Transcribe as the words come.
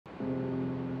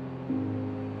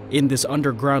In this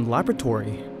underground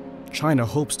laboratory, China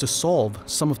hopes to solve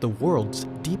some of the world's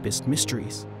deepest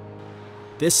mysteries.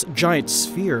 This giant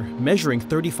sphere, measuring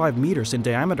 35 meters in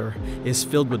diameter, is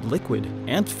filled with liquid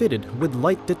and fitted with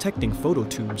light-detecting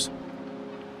phototubes.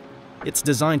 It's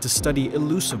designed to study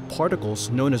elusive particles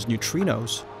known as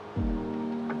neutrinos.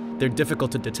 They're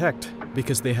difficult to detect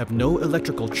because they have no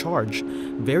electrical charge,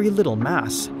 very little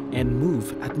mass, and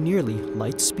move at nearly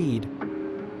light speed.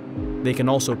 They can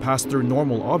also pass through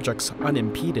normal objects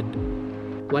unimpeded.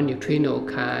 One neutrino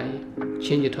can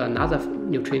change to another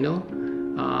neutrino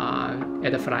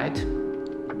at a flight.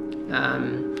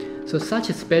 So such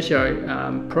a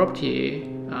special property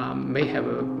may have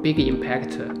a big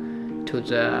impact to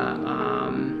the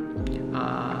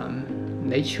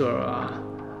nature,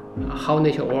 how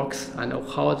nature works and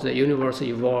how the universe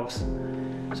evolves.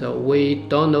 So we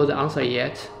don't know the answer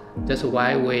yet. That's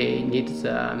why we need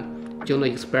the Juno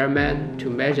experiment to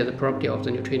measure the property of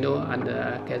the neutrino and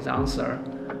get the answer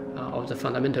of the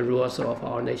fundamental rules of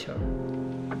our nature.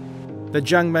 The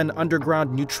Jiangmen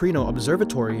Underground Neutrino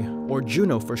Observatory, or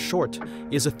Juno for short,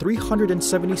 is a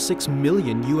 $376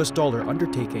 million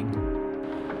undertaking.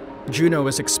 Juno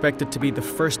is expected to be the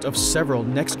first of several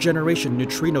next-generation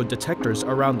neutrino detectors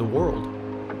around the world.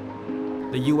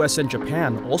 The US and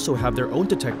Japan also have their own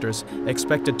detectors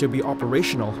expected to be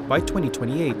operational by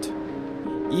 2028.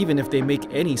 Even if they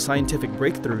make any scientific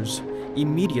breakthroughs,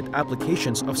 immediate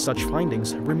applications of such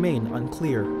findings remain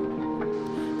unclear.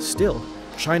 Still,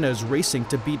 China is racing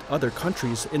to beat other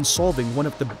countries in solving one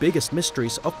of the biggest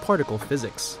mysteries of particle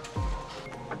physics.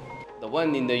 The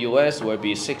one in the US will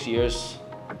be 6 years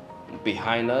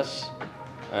behind us,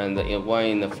 and the one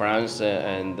in France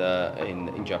and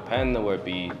in Japan will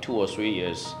be 2 or 3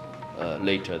 years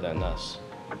later than us.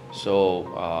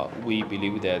 So we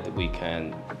believe that we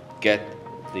can get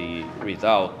the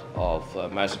result of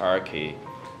mass hierarchy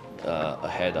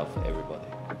ahead of everybody.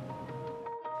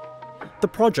 The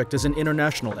project is an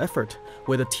international effort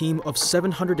with a team of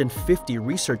 750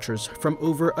 researchers from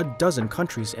over a dozen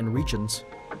countries and regions.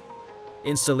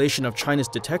 Installation of China's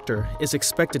detector is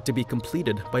expected to be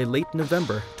completed by late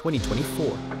November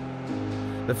 2024.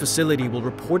 The facility will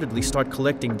reportedly start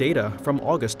collecting data from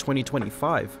August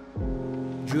 2025.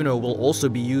 Juno will also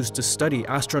be used to study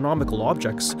astronomical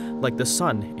objects like the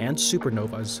Sun and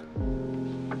supernovas.